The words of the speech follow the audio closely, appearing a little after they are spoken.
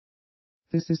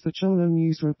This is the Cholo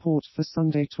News Report for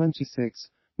Sunday 26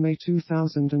 May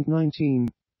 2019.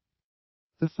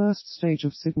 The first stage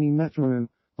of Sydney Metro,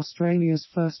 Australia's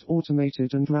first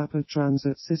automated and rapid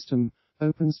transit system,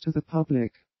 opens to the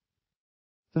public.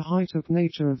 The high-tech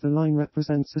nature of the line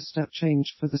represents a step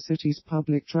change for the city's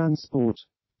public transport.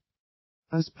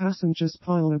 As passengers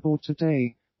pile aboard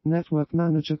today, network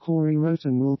manager Corey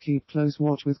Roten will keep close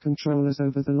watch with controllers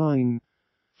over the line,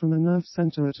 from a nerve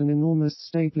center at an enormous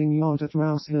stabling yard at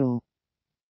Rouse Hill.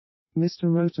 Mr.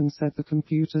 Roten said the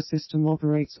computer system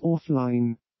operates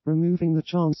offline, removing the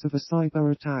chance of a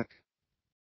cyber attack.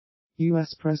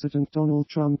 U.S. President Donald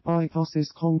Trump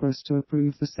bypasses Congress to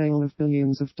approve the sale of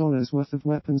billions of dollars worth of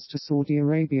weapons to Saudi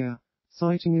Arabia,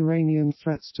 citing Iranian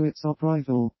threats to its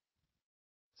rival.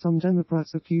 Some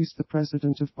Democrats accused the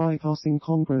president of bypassing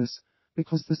Congress,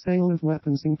 because the sale of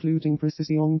weapons including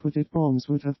precision-guided bombs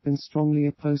would have been strongly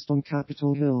opposed on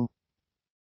Capitol Hill.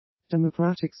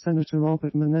 Democratic Senator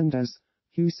Robert Menendez,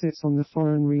 who sits on the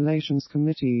Foreign Relations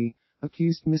Committee,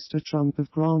 accused Mr. Trump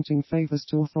of granting favors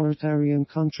to authoritarian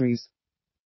countries.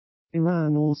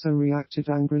 Iran also reacted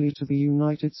angrily to the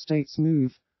United States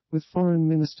move, with Foreign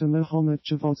Minister Mohammad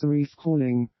Javad Zarif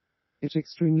calling it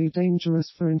extremely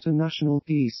dangerous for international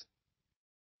peace.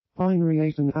 Binary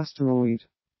 8, an asteroid.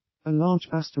 A large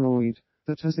asteroid,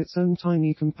 that has its own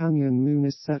tiny companion moon,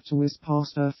 is set to whiz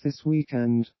past Earth this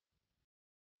weekend.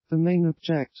 The main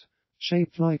object,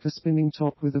 shaped like a spinning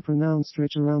top with a pronounced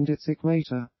ridge around its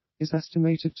equator, is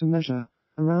estimated to measure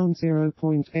around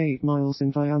 0.8 miles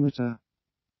in diameter.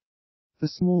 The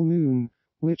small moon,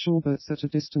 which orbits at a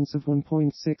distance of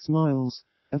 1.6 miles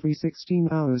every 16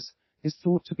 hours, is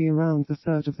thought to be around the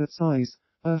third of that size,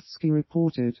 Earthsky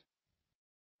reported.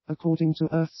 According to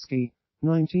Earthsky,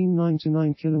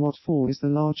 1999 kilowatt 4 is the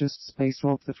largest space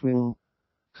rock that will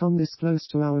come this close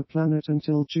to our planet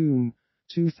until June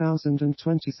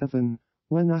 2027,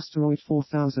 when asteroid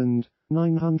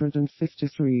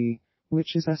 4953,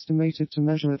 which is estimated to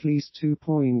measure at least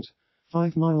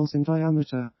 2.5 miles in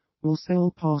diameter, will sail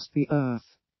past the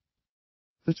Earth.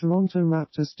 The Toronto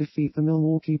Raptors defeat the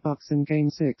Milwaukee Bucks in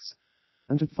Game 6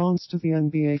 and advance to the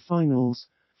NBA Finals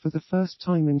for the first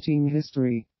time in team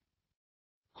history.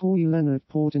 Kawhi Leonard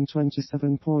poured in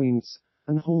 27 points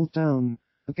and hauled down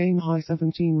a game-high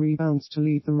 17 rebounds to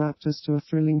lead the Raptors to a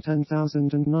thrilling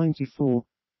 10,094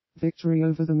 victory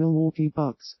over the Milwaukee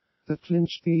Bucks that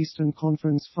clinched the Eastern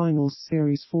Conference Finals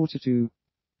Series 4-2.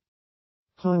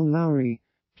 Kyle Lowry,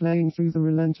 playing through the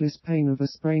relentless pain of a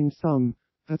sprained thumb,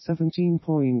 had 17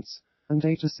 points and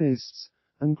 8 assists,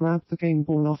 and grabbed the game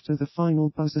ball after the final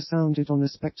buzzer sounded on a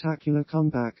spectacular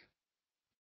comeback.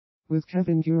 With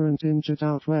Kevin Durant injured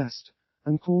out west,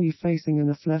 and Kawhi facing an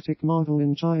athletic marvel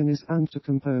in Giannis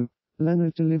Antetokounmpo,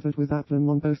 Leonard delivered with aplomb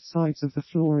on both sides of the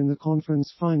floor in the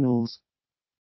conference finals.